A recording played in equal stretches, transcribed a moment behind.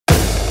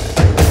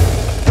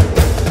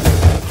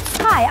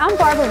I'm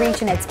Barbara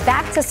Reich and it's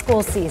back to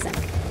school season.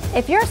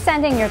 If you're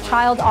sending your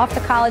child off to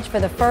college for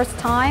the first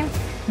time,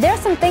 there's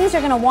some things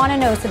you're going to want to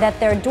know so that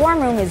their dorm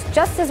room is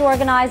just as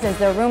organized as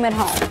their room at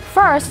home.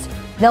 First,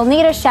 they'll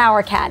need a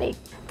shower caddy.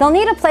 They'll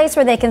need a place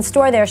where they can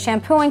store their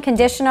shampoo and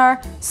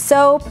conditioner,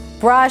 soap,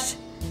 brush,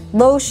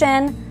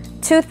 lotion,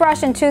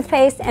 toothbrush and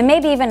toothpaste, and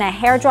maybe even a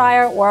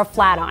hairdryer or a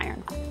flat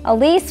iron.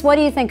 Elise, what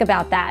do you think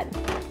about that?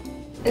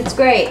 It's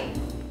great.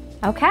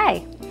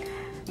 Okay.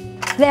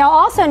 They'll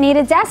also need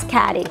a desk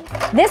caddy.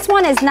 This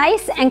one is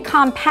nice and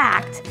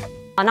compact.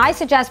 And I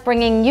suggest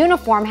bringing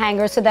uniform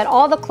hangers so that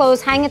all the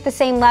clothes hang at the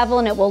same level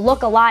and it will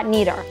look a lot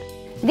neater.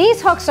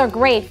 These hooks are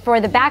great for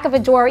the back of a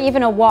door or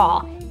even a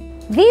wall.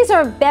 These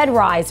are bed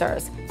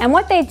risers, and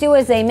what they do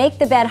is they make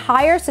the bed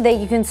higher so that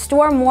you can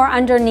store more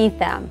underneath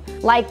them,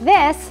 like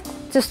this,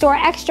 to store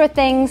extra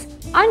things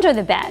under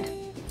the bed.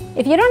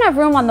 If you don't have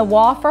room on the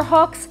wall for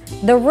hooks,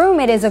 the Room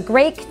It is a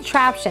great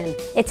contraption.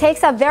 It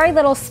takes up very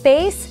little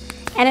space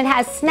and it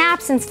has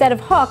snaps instead of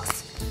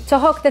hooks to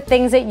hook the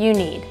things that you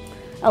need.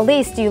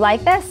 Elise, do you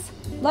like this?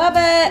 Love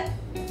it.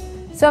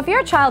 So if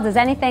your child is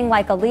anything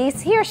like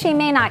Elise, he or she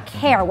may not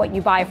care what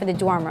you buy for the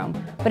dorm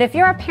room. But if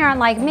you're a parent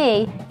like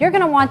me, you're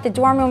going to want the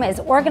dorm room as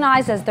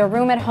organized as their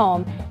room at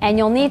home, and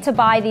you'll need to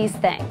buy these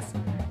things.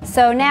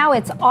 So now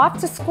it's off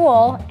to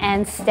school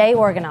and stay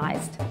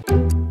organized.